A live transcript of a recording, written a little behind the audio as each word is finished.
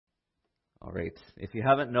All right. If you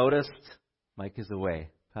haven't noticed, Mike is away.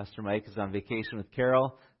 Pastor Mike is on vacation with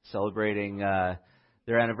Carol, celebrating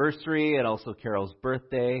their anniversary and also Carol's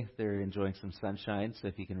birthday. They're enjoying some sunshine, so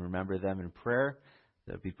if you can remember them in prayer,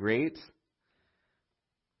 that would be great.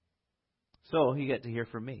 So you get to hear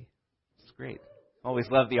from me. It's great. Always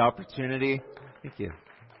love the opportunity. Thank you.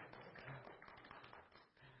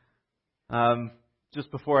 Just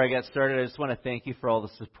before I get started, I just want to thank you for all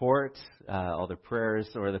the support, all the prayers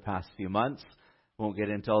over the past few months. Won't get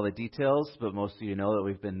into all the details, but most of you know that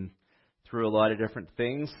we've been through a lot of different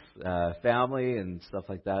things, family and stuff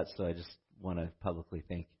like that. So I just want to publicly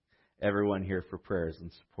thank everyone here for prayers and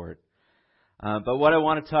support. But what I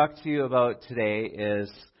want to talk to you about today is,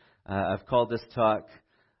 I've called this talk,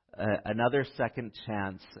 Another Second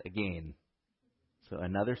Chance Again. So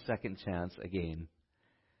another second chance again.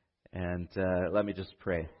 And let me just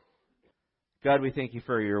pray. God, we thank you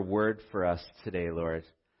for your word for us today, Lord.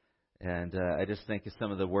 And I just think of some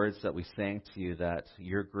of the words that we sang to you, that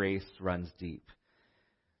your grace runs deep.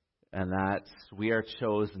 And that we are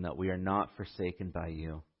chosen, that we are not forsaken by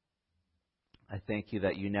you. I thank you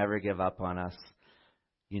that you never give up on us.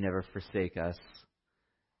 You never forsake us.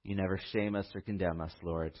 You never shame us or condemn us,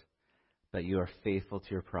 Lord. But you are faithful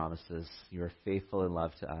to your promises. You are faithful in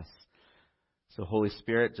love to us. So Holy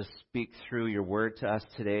Spirit, just speak through your word to us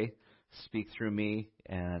today. Speak through me,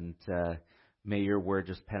 and may your word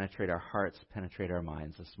just penetrate our hearts, penetrate our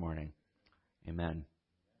minds this morning. Amen.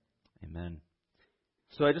 Amen.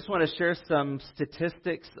 So I just want to share some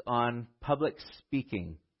statistics on public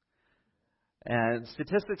speaking. And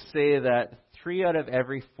statistics say that 3 out of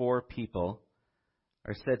every 4 people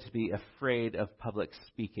are said to be afraid of public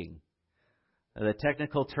speaking. The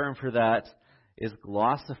technical term for that is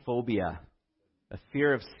glossophobia. A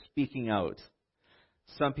fear of speaking out.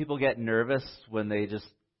 Some people get nervous when they just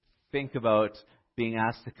think about being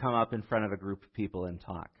asked to come up in front of a group of people and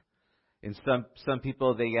talk. And some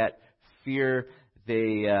people, they get fear.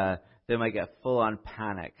 They might get full-on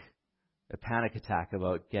panic, a panic attack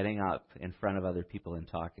about getting up in front of other people and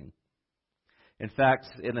talking. In fact,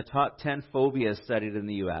 in the top 10 phobias studied in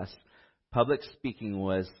the U.S., public speaking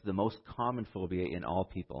was the most common phobia in all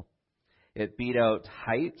people. It beat out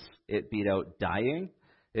heights, it beat out dying,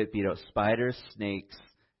 it beat out spiders, snakes,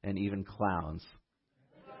 and even clowns.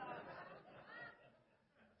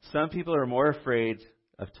 Some people are more afraid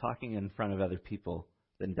of talking in front of other people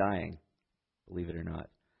than dying, believe it or not.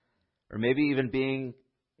 Or maybe even being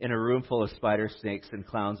in a room full of spiders, snakes, and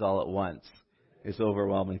clowns all at once is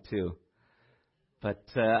overwhelming too. But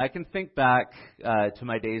I can think back to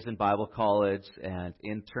my days in Bible college and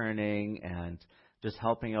interning and just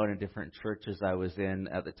helping out in different churches I was in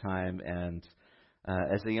at the time. And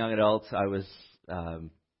as a young adult, I was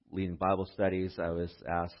leading Bible studies. I was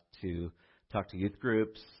asked to talk to youth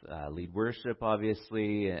groups, lead worship,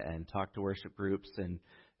 obviously, and talk to worship groups and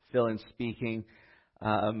fill in speaking.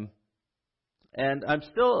 And I'm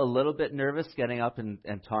still a little bit nervous getting up and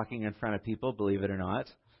talking in front of people, believe it or not.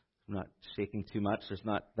 I'm not shaking too much. There's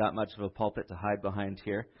not that much of a pulpit to hide behind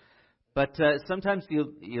here. But sometimes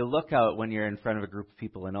you look out when you're in front of a group of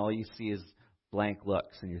people and all you see is blank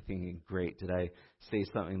looks and you're thinking, great, did I say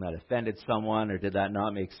something that offended someone or did that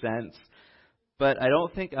not make sense? But I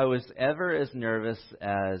don't think I was ever as nervous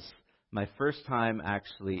as my first time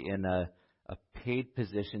actually in a paid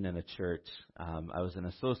position in a church. I was an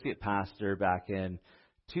associate pastor back in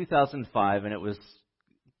 2005, and it was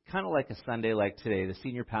kind of like a Sunday like today. The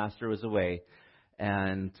senior pastor was away.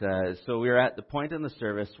 And so we were at the point in the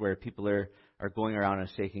service where people are going around and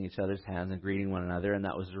shaking each other's hands and greeting one another, and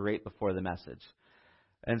that was right before the message.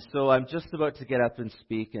 And so I'm just about to get up and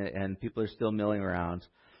speak, and people are still milling around.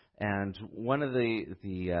 And one of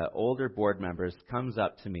the older board members comes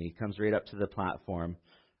up to me, comes right up to the platform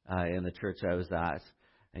in the church I was at,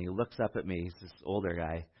 and he looks up at me. He's this older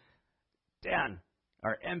guy. Dan,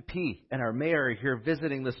 our MP and our mayor are here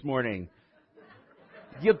visiting this morning.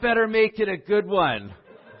 You better make it a good one.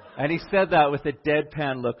 And he said that with a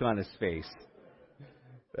deadpan look on his face.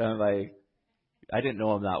 I'm like, I didn't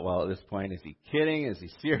know him that well at this point. Is he kidding? Is he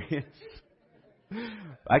serious?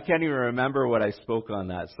 I can't even remember what I spoke on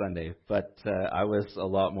that Sunday, but I was a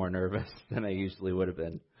lot more nervous than I usually would have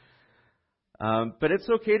been. But it's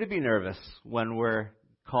okay to be nervous when we're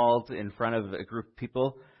called in front of a group of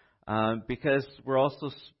people because we're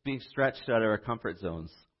also being stretched out of our comfort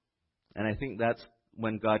zones. And I think that's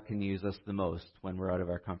when God can use us the most, when we're out of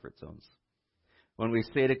our comfort zones. When we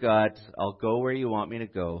say to God, I'll go where you want me to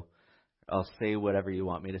go, I'll say whatever you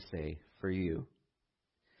want me to say for you.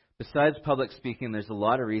 Besides public speaking, there's a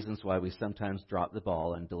lot of reasons why we sometimes drop the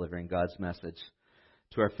ball in delivering God's message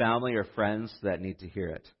to our family or friends that need to hear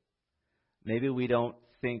it. Maybe we don't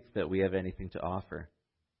think that we have anything to offer,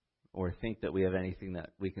 or think that we have anything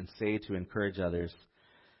that we can say to encourage others,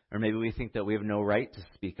 or maybe we think that we have no right to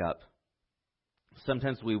speak up.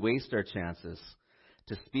 Sometimes we waste our chances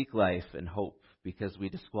to speak life and hope because we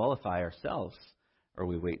disqualify ourselves or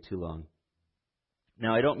we wait too long.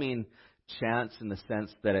 Now, I don't mean chance in the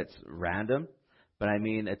sense that it's random, but I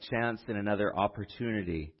mean a chance in another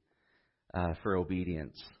opportunity for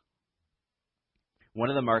obedience. One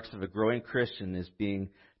of the marks of a growing Christian is being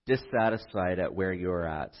dissatisfied at where you're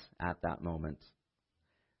at that moment.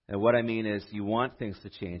 And what I mean is you want things to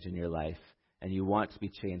change in your life, and you want to be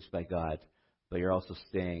changed by God, but you're also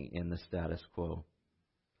staying in the status quo.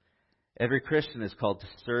 Every Christian is called to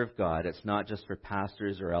serve God. It's not just for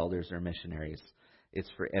pastors or elders or missionaries. It's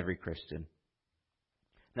for every Christian.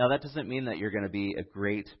 Now, that doesn't mean that you're going to be a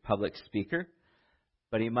great public speaker,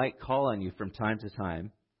 but He might call on you from time to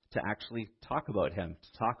time to actually talk about Him,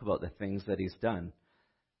 to talk about the things that He's done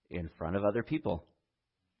in front of other people.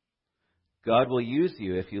 God will use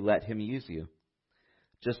you if you let Him use you.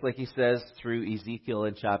 Just like He says through Ezekiel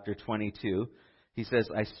in chapter 22, He says,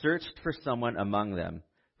 I searched for someone among them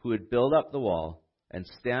who would build up the wall and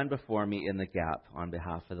stand before me in the gap on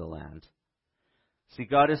behalf of the land. See,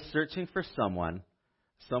 God is searching for someone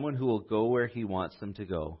who will go where He wants them to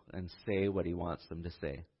go and say what He wants them to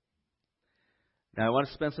say. Now, I want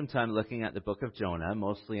to spend some time looking at the book of Jonah,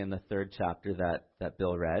 mostly in the 3rd chapter that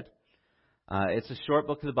Bill read. It's a short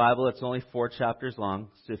book of the Bible. It's only 4 chapters long,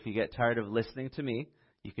 so if you get tired of listening to me,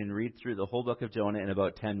 you can read through the whole book of Jonah in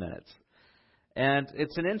about 10 minutes. And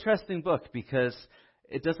it's an interesting book because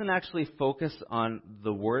it doesn't actually focus on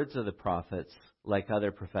the words of the prophets like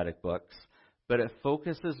other prophetic books, but it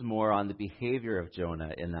focuses more on the behavior of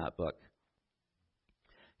Jonah in that book.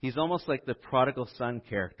 He's almost like the prodigal son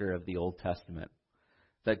character of the Old Testament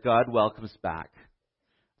that God welcomes back.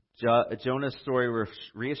 Jonah's story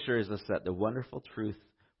reassures us that the wonderful truth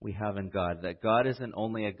we have in God, that God isn't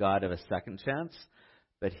only a God of a second chance,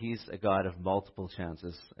 but He's a God of multiple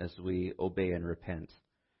chances as we obey and repent.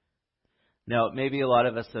 Now, maybe a lot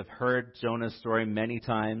of us have heard Jonah's story many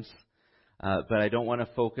times, but I don't want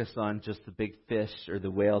to focus on just the big fish or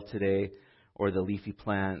the whale today, or the leafy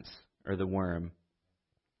plant or the worm.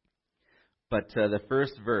 But the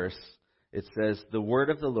first verse, it says, the word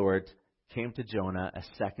of the Lord came to Jonah a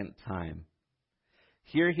second time.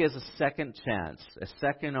 Here he has a second chance, a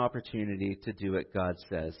second opportunity to do what God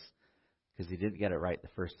says, because he didn't get it right the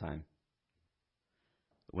first time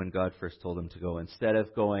when God first told him to go. Instead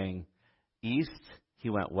of going east, he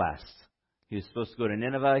went west. He was supposed to go to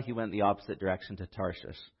Nineveh. He went the opposite direction to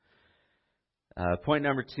Tarshish. Point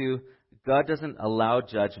number 2, God doesn't allow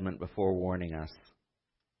judgment before warning us.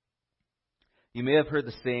 You may have heard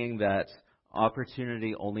the saying that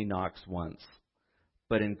opportunity only knocks once.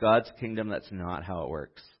 But in God's kingdom, that's not how it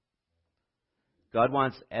works. God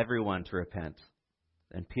wants everyone to repent.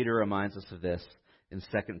 And Peter reminds us of this in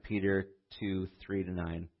 2 Peter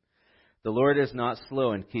 2:3-9. The Lord is not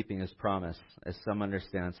slow in keeping His promise, as some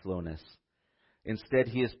understand slowness. Instead,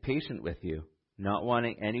 He is patient with you, not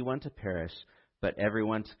wanting anyone to perish, but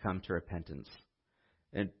everyone to come to repentance.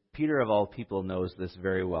 And Peter, of all people, knows this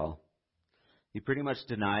very well. He pretty much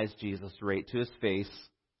denies Jesus right to his face,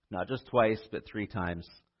 not just twice, but 3 times.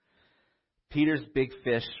 Peter's big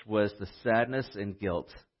fish was the sadness and guilt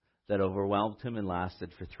that overwhelmed him and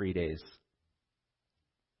lasted for 3 days.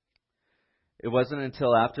 It wasn't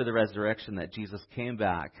until after the resurrection that Jesus came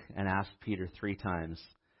back and asked Peter 3 times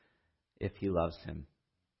if he loves him.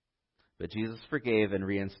 But Jesus forgave and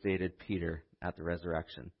reinstated Peter at the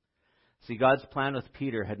resurrection. See, God's plan with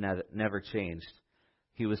Peter had never changed.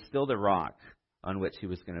 He was still the rock on which he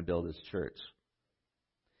was going to build his church.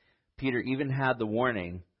 Peter even had the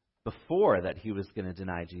warning before that he was going to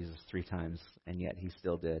deny Jesus 3 times, and yet he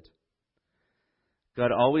still did.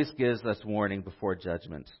 God always gives us warning before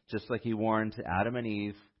judgment, just like He warned Adam and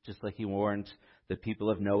Eve, just like He warned the people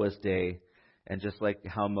of Noah's day, and just like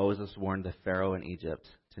how Moses warned the Pharaoh in Egypt,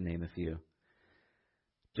 to name a few.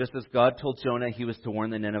 Just as God told Jonah he was to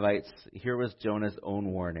warn the Ninevites, here was Jonah's own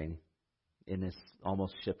warning in his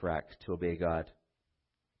almost shipwreck to obey God.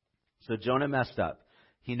 So Jonah messed up.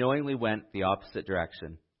 He knowingly went the opposite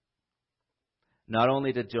direction. Not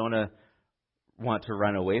only did Jonah want to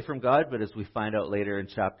run away from God, but as we find out later in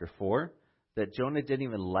chapter 4, that Jonah didn't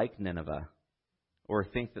even like Nineveh or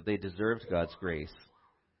think that they deserved God's grace.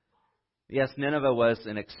 Yes, Nineveh was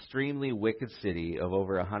an extremely wicked city of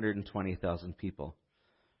over 120,000 people.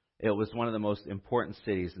 It was one of the most important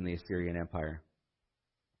cities in the Assyrian Empire.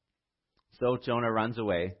 So Jonah runs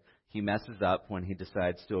away. He messes up when he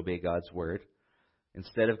decides to obey God's word.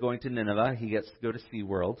 Instead of going to Nineveh, he gets to go to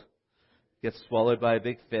SeaWorld. gets swallowed by a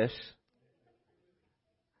big fish.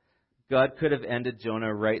 God could have ended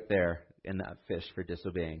Jonah right there in that fish for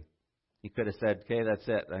disobeying. He could have said, okay, that's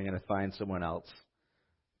it. I'm going to find someone else.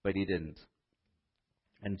 But he didn't.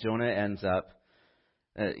 And Jonah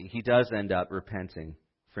he does end up repenting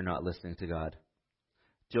for not listening to God.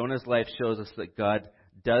 Jonah's life shows us that God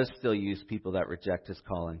does still use people that reject his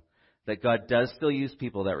calling. That God does still use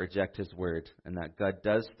people that reject his word. And that God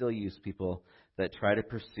does still use people that try to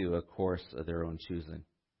pursue a course of their own choosing.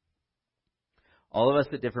 All of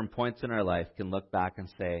us at different points in our life can look back and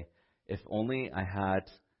say, if only I had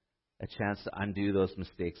a chance to undo those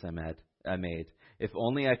mistakes I made. If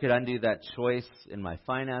only I could undo that choice in my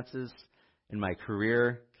finances, in my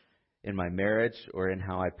career, in my marriage, or in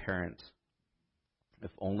how I parent.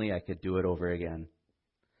 If only I could do it over again.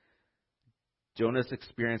 Jonah's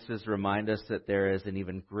experiences remind us that there is an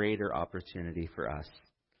even greater opportunity for us.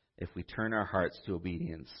 If we turn our hearts to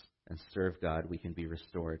obedience and serve God, we can be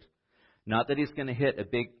restored. Not that he's going to hit a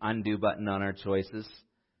big undo button on our choices,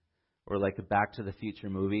 or like a Back to the Future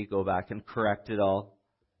movie, go back and correct it all,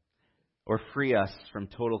 or free us from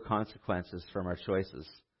total consequences from our choices,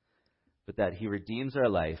 but that he redeems our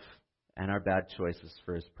life and our bad choices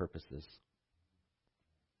for his purposes.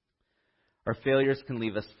 Our failures can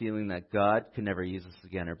leave us feeling that God can never use us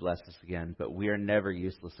again or bless us again, but we are never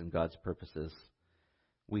useless in God's purposes.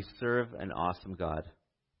 We serve an awesome God.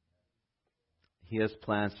 He has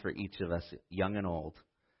plans for each of us, young and old,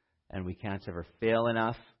 and we can't ever fail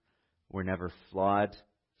enough. We're never flawed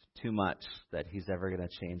too much that he's ever going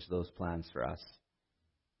to change those plans for us.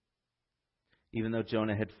 Even though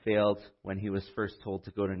Jonah had failed when he was first told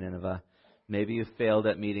to go to Nineveh, maybe you failed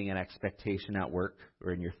at meeting an expectation at work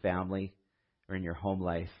or in your family or in your home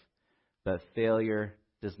life, but failure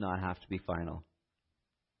does not have to be final.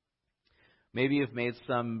 Maybe you've made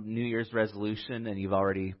some New Year's resolution and you've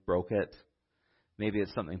already broke it. Maybe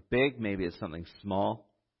it's something big, maybe it's something small.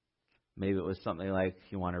 Maybe it was something like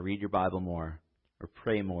you want to read your Bible more, or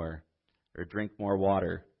pray more, or drink more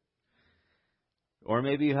water. Or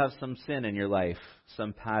maybe you have some sin in your life,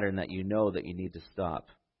 some pattern that you know that you need to stop.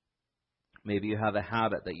 Maybe you have a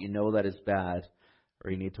habit that you know that is bad,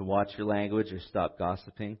 or you need to watch your language or stop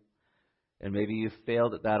gossiping. And maybe you've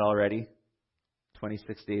failed at that already,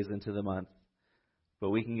 26 days into the month. But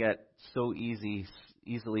we can get so easily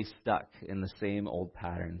stuck in the same old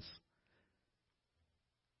patterns.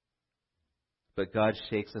 But God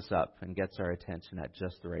shakes us up and gets our attention at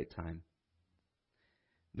just the right time.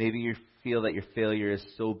 Maybe you feel that your failure is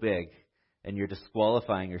so big and you're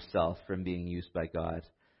disqualifying yourself from being used by God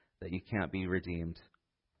that you can't be redeemed.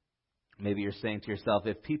 Maybe you're saying to yourself,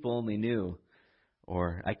 if people only knew,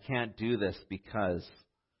 or I can't do this because.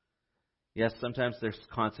 Yes, sometimes there's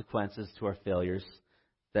consequences to our failures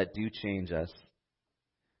that do change us.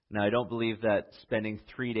 Now, I don't believe that spending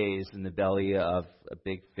 3 days in the belly of a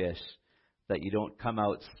big fish, that you don't come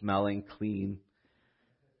out smelling clean,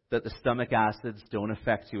 that the stomach acids don't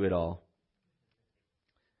affect you at all.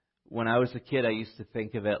 When I was a kid, I used to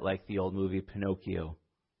think of it like the old movie Pinocchio,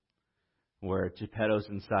 where Geppetto's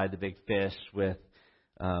inside the big fish with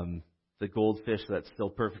the goldfish that's still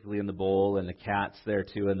perfectly in the bowl, and the cat's there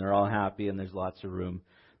too, and they're all happy, and there's lots of room.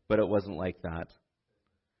 But it wasn't like that.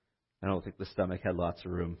 I don't think the stomach had lots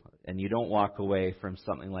of room. And you don't walk away from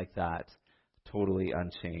something like that totally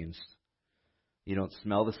unchanged. You don't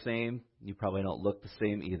smell the same. You probably don't look the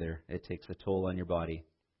same either. It takes a toll on your body.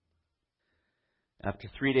 After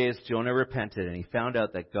 3 days, Jonah repented, and he found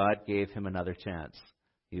out that God gave him another chance.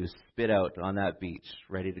 He was spit out on that beach,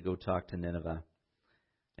 ready to go talk to Nineveh.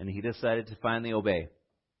 And he decided to finally obey.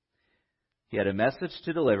 He had a message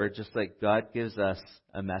to deliver, just like God gives us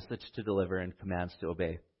a message to deliver and commands to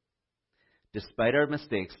obey. Despite our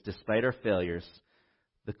mistakes, despite our failures,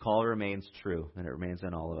 the call remains true, and it remains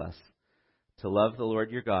on all of us. To love the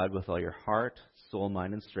Lord your God with all your heart, soul,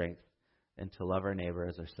 mind, and strength, and to love our neighbor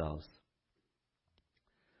as ourselves.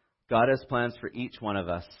 God has plans for each one of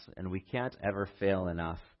us, and we can't ever fail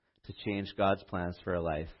enough to change God's plans for our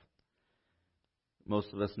life.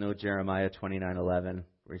 Most of us know Jeremiah 29:11,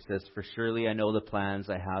 where he says, "For surely I know the plans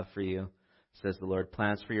I have for you, says the Lord,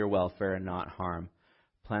 plans for your welfare and not harm,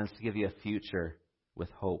 plans to give you a future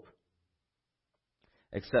with hope."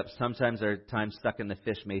 Except sometimes our time stuck in the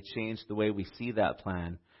fish may change the way we see that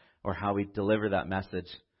plan or how we deliver that message.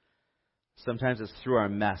 Sometimes it's through our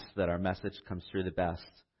mess that our message comes through the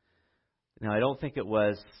best. Now, I don't think it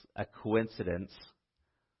was a coincidence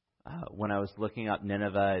when I was looking up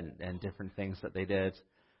Nineveh and different things that they did.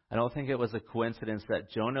 I don't think it was a coincidence that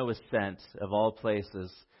Jonah was sent, of all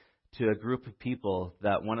places, to a group of people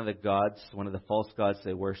that one of the false gods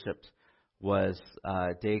they worshipped, was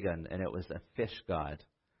Dagon, and it was a fish god.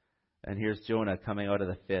 And here's Jonah coming out of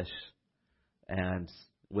the fish and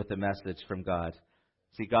with a message from God.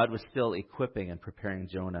 See, God was still equipping and preparing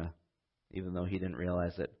Jonah, even though he didn't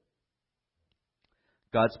realize it.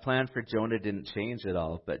 God's plan for Jonah didn't change at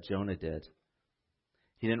all, but Jonah did.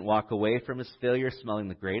 He didn't walk away from his failure smelling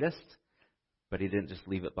the greatest, but he didn't just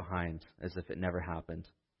leave it behind as if it never happened.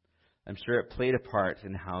 I'm sure it played a part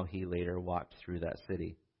in how he later walked through that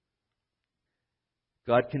city.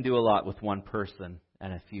 God can do a lot with one person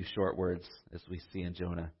and a few short words, as we see in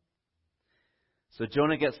Jonah. So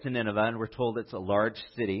Jonah gets to Nineveh, and we're told it's a large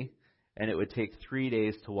city, and it would take 3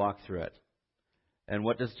 days to walk through it. And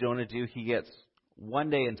what does Jonah do? He gets 1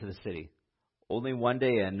 day into the city. Only 1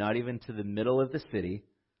 day in, not even to the middle of the city.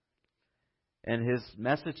 And his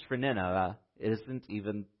message for Nineveh isn't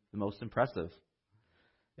even the most impressive.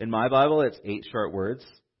 In my Bible, it's 8 short words,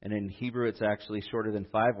 and in Hebrew, it's actually shorter than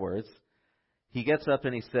 5 words. He gets up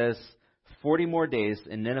and he says, 40 more days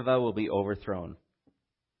and Nineveh will be overthrown.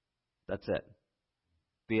 That's it.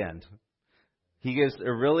 The end. He gives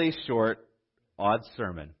a really short, odd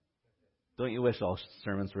sermon. Don't you wish all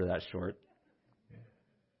sermons were that short?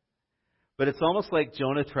 But it's almost like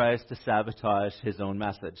Jonah tries to sabotage his own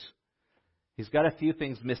message. He's got a few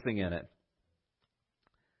things missing in it.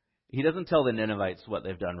 He doesn't tell the Ninevites what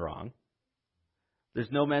they've done wrong. There's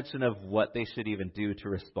no mention of what they should even do to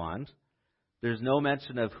respond. There's no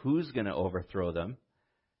mention of who's going to overthrow them.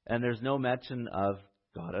 And there's no mention of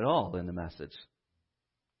God at all in the message.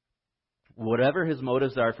 Whatever his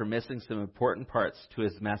motives are for missing some important parts to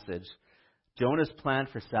his message, Jonah's plan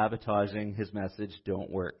for sabotaging his message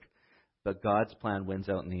don't work. But God's plan wins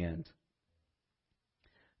out in the end.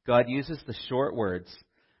 God uses the short words.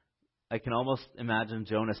 I can almost imagine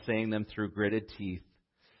Jonah saying them through gritted teeth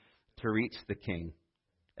to reach the king.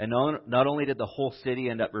 And not only did the whole city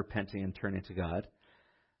end up repenting and turning to God,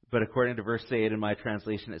 but according to verse 8 in my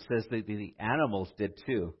translation, it says that the animals did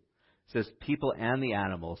too. It says people and the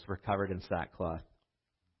animals were covered in sackcloth.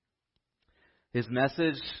 His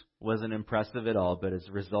message wasn't impressive at all, but his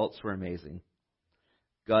results were amazing.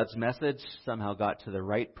 God's message somehow got to the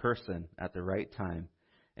right person at the right time,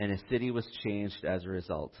 and his city was changed as a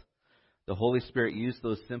result. The Holy Spirit used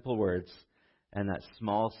those simple words and that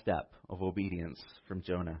small step of obedience from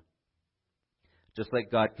Jonah. Just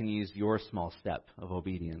like God can use your small step of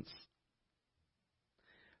obedience.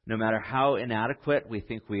 No matter how inadequate we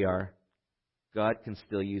think we are, God can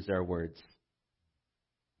still use our words.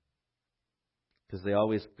 Because they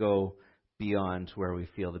always go beyond where we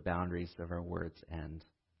feel the boundaries of our words end.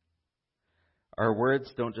 Our words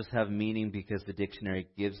don't just have meaning because the dictionary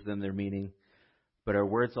gives them their meaning, but our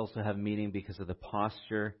words also have meaning because of the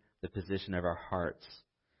posture, the position of our hearts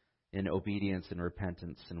in obedience and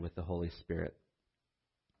repentance and with the Holy Spirit.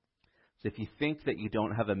 So if you think that you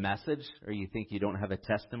don't have a message or you think you don't have a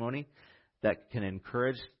testimony that can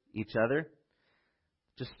encourage each other,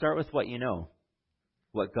 just start with what you know,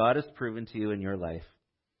 what God has proven to you in your life.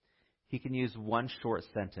 He can use one short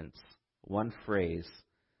sentence, one phrase,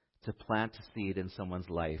 to plant a seed in someone's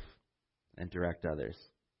life and direct others.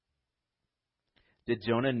 Did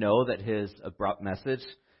Jonah know that his abrupt message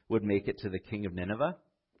would make it to the king of Nineveh?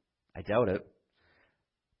 I doubt it.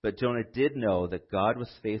 But Jonah did know that God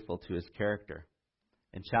was faithful to his character.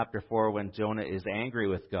 In chapter 4, when Jonah is angry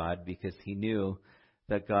with God because he knew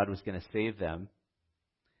that God was going to save them,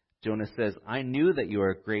 Jonah says, I knew that you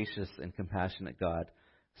are a gracious and compassionate God,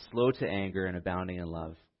 slow to anger and abounding in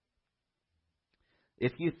love.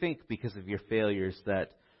 If you think because of your failures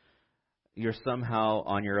that you're somehow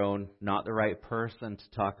on your own not the right person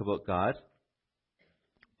to talk about God,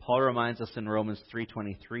 Paul reminds us in Romans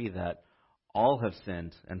 3:23 that all have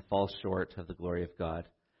sinned and fall short of the glory of God,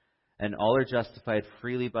 and all are justified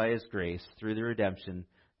freely by his grace through the redemption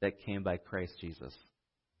that came by Christ Jesus.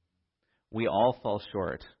 We all fall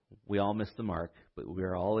short. We all miss the mark, but we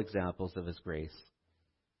are all examples of his grace.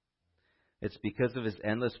 It's because of his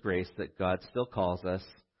endless grace that God still calls us,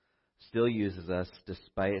 still uses us,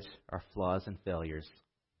 despite our flaws and failures.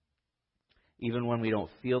 Even when we don't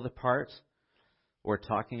feel the part, or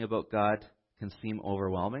talking about God can seem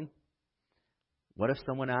overwhelming. What if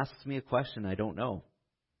someone asks me a question I don't know?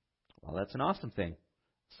 Well, that's an awesome thing.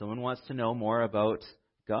 Someone wants to know more about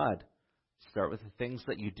God. Start with the things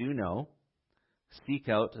that you do know. Seek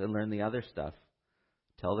out and learn the other stuff.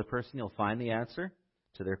 Tell the person you'll find the answer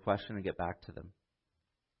to their question and get back to them.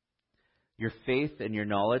 Your faith and your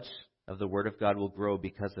knowledge of the Word of God will grow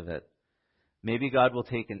because of it. Maybe God will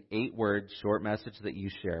take an 8-word short message that you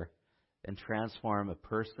share and transform a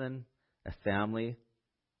person, a family,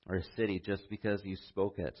 or a city just because you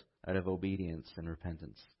spoke it out of obedience and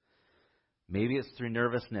repentance. Maybe it's through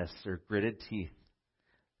nervousness or gritted teeth.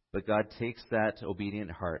 But God takes that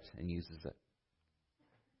obedient heart and uses it.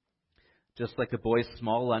 Just like a boy's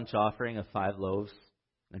small lunch offering of 5 loaves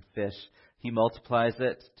and fish, he multiplies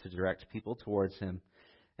it to direct people towards him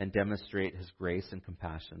and demonstrate his grace and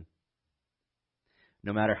compassion.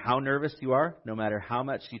 No matter how nervous you are, no matter how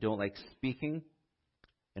much you don't like speaking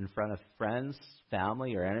in front of friends,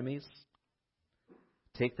 family, or enemies,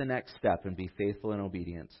 take the next step and be faithful and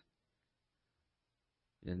obedient.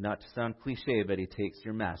 And not to sound cliche, but he takes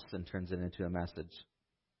your mess and turns it into a message.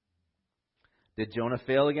 Did Jonah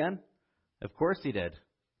fail again? Of course he did.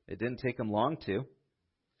 It didn't take him long to.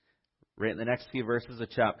 Right in the next few verses of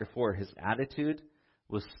chapter 4, his attitude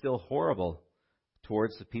was still horrible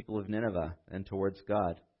towards the people of Nineveh and towards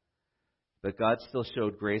God. But God still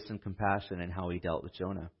showed grace and compassion in how he dealt with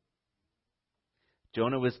Jonah.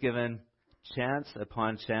 Jonah was given chance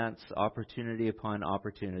upon chance, opportunity upon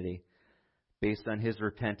opportunity, based on his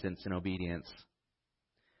repentance and obedience.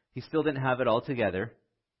 He still didn't have it all together.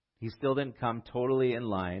 He still didn't come totally in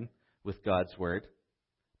line with God's word.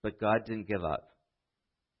 But God didn't give up.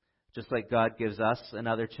 Just like God gives us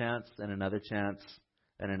another chance and another chance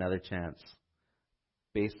and another chance,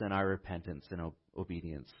 based on our repentance and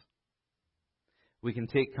obedience. We can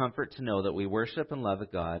take comfort to know that we worship and love a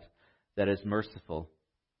God that is merciful,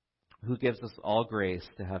 who gives us all grace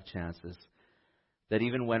to have chances, that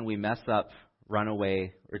even when we mess up, run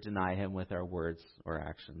away, or deny him with our words or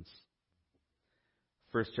actions.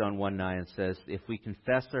 1 John 1:9 says, "If we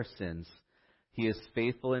confess our sins, he is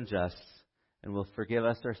faithful and just and will forgive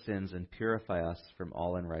us our sins and purify us from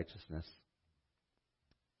all unrighteousness."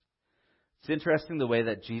 It's interesting the way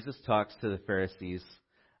that Jesus talks to the Pharisees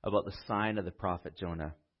about the sign of the prophet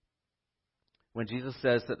Jonah. When Jesus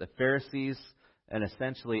says that the Pharisees, and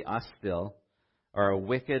essentially us still, are a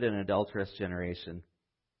wicked and adulterous generation,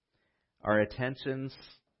 our attentions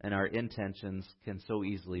and our intentions can so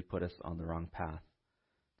easily put us on the wrong path,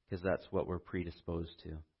 because that's what we're predisposed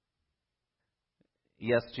to.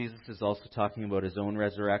 Yes, Jesus is also talking about his own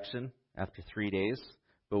resurrection after 3 days,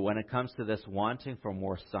 but when it comes to this wanting for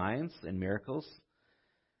more signs and miracles,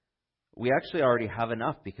 we actually already have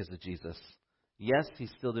enough because of Jesus. Yes,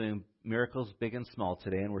 he's still doing miracles big and small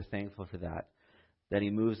today, and we're thankful for that he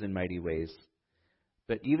moves in mighty ways.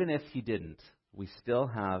 But even if he didn't, we still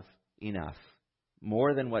have enough,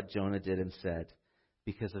 more than what Jonah did and said,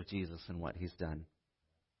 because of Jesus and what he's done.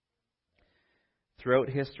 Throughout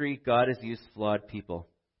history, God has used flawed people.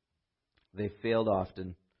 They failed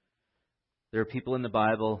often. There are people in the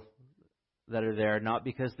Bible that are there not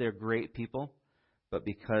because they're great people, but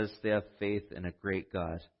because they have faith in a great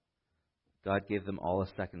God. God gave them all a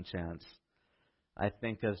second chance. I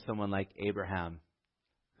think of someone like Abraham,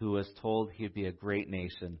 who was told he'd be a great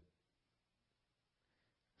nation.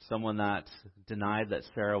 Someone that denied that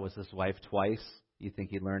Sarah was his wife twice. You'd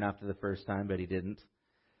think he'd learn after the first time, but he didn't.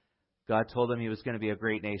 God told him he was going to be a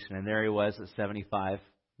great nation, and there he was at 75,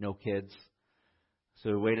 no kids. So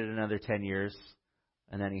he waited another 10 years,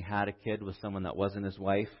 and then he had a kid with someone that wasn't his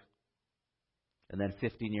wife. And then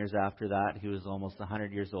 15 years after that, he was almost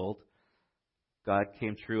 100 years old. God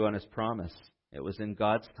came true on his promise. It was in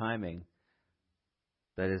God's timing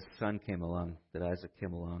that his son came along, that Isaac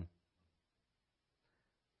came along.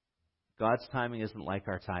 God's timing isn't like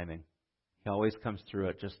our timing. He always comes through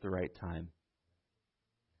at just the right time.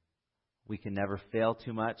 We can never fail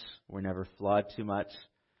too much. We're never flawed too much.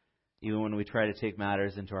 Even when we try to take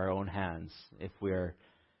matters into our own hands. If we are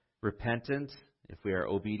repentant, if we are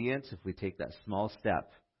obedient, if we take that small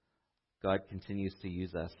step, God continues to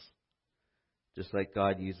use us. Just like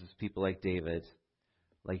God uses people like David,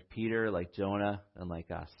 like Peter, like Jonah, and like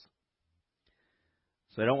us.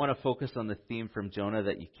 So I don't want to focus on the theme from Jonah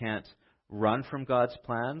that you can't run from God's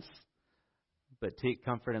plans, but take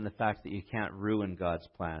comfort in the fact that you can't ruin God's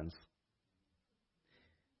plans.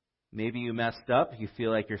 Maybe you messed up, you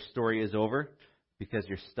feel like your story is over because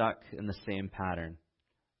you're stuck in the same pattern.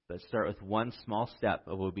 But start with one small step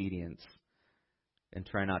of obedience and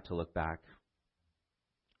try not to look back.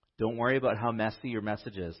 Don't worry about how messy your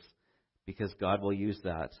message is, because God will use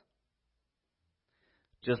that.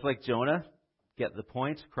 Just like Jonah, get the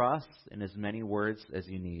point across in as many words as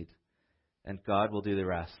you need, and God will do the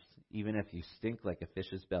rest, even if you stink like a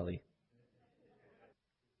fish's belly.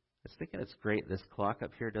 I was thinking it's great this clock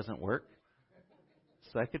up here doesn't work,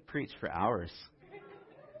 so I could preach for hours.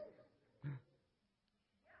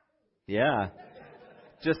 Yeah.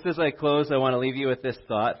 Just as I close, I want to leave you with this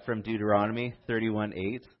thought from Deuteronomy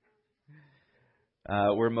 31:8,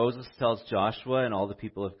 where Moses tells Joshua and all the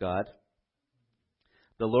people of God,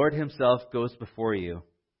 "The Lord himself goes before you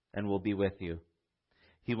and will be with you.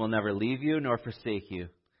 He will never leave you nor forsake you.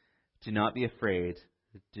 Do not be afraid.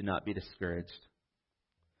 Do not be discouraged.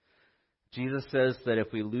 Jesus says that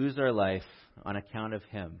if we lose our life on account of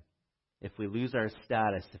Him, if we lose our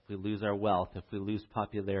status, if we lose our wealth, if we lose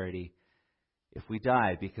popularity, if we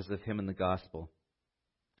die because of Him and the gospel,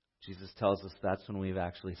 Jesus tells us that's when we've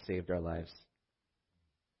actually saved our lives.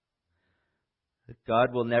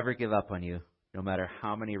 God will never give up on you, no matter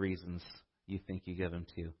how many reasons you think you give Him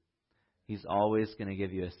to. He's always going to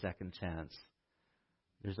give you a second chance.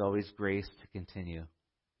 There's always grace to continue.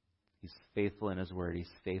 He's faithful in His word. He's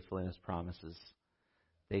faithful in His promises.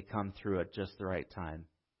 They come through at just the right time.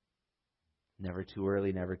 Never too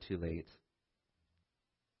early, never too late.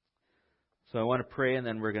 So I want to pray, and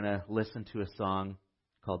then we're going to listen to a song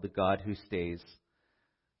called The God Who Stays.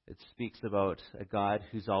 It speaks about a God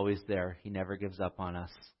who's always there. He never gives up on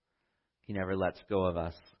us. He never lets go of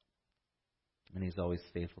us. And He's always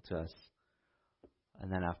faithful to us.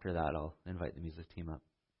 And then after that, I'll invite the music team up.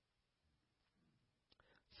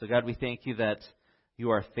 So God, we thank You that You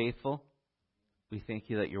are faithful. We thank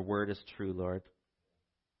You that Your word is true, Lord.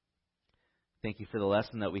 Thank You for the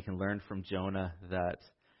lesson that we can learn from Jonah, that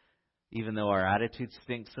even though our attitudes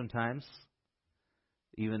stink sometimes,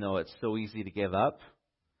 even though it's so easy to give up,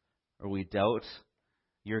 or we doubt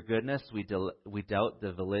Your goodness, we doubt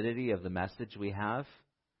the validity of the message we have,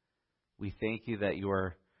 we thank You that You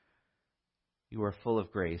are full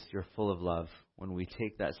of grace, You're full of love when we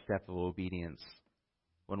take that step of obedience,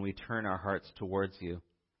 when we turn our hearts towards You,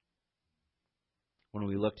 when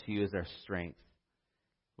we look to You as our strength,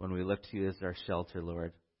 when we look to You as our shelter,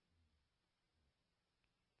 Lord.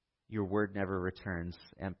 Your word never returns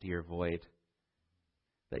empty or void.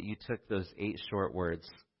 That You took those 8 short words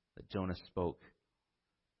that Jonah spoke,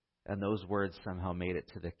 and those words somehow made it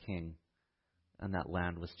to the king, and that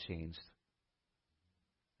land was changed.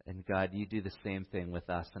 And God, You do the same thing with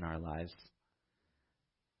us in our lives.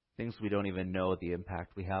 Things we don't even know the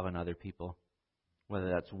impact we have on other people, whether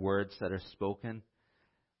that's words that are spoken,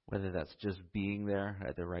 whether that's just being there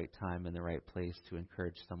at the right time in the right place to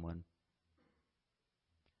encourage someone.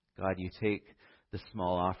 God, You take the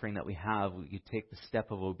small offering that we have, You take the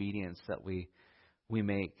step of obedience that we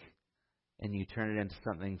make, and You turn it into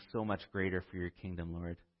something so much greater for Your kingdom,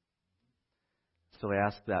 Lord. So I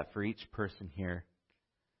ask that for each person here,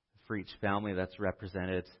 for each family that's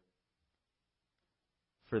represented,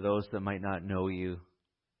 for those that might not know You,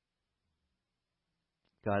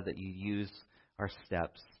 God, that You use our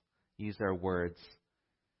steps, use our words,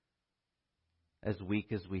 as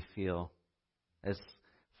weak as we feel, as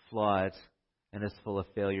flawed and as full of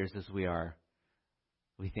failures as we are.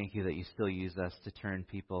 We thank You that You still use us to turn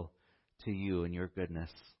people to You and Your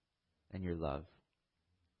goodness and Your love.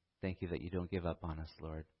 Thank You that You don't give up on us,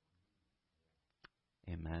 Lord.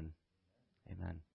 Amen. Amen.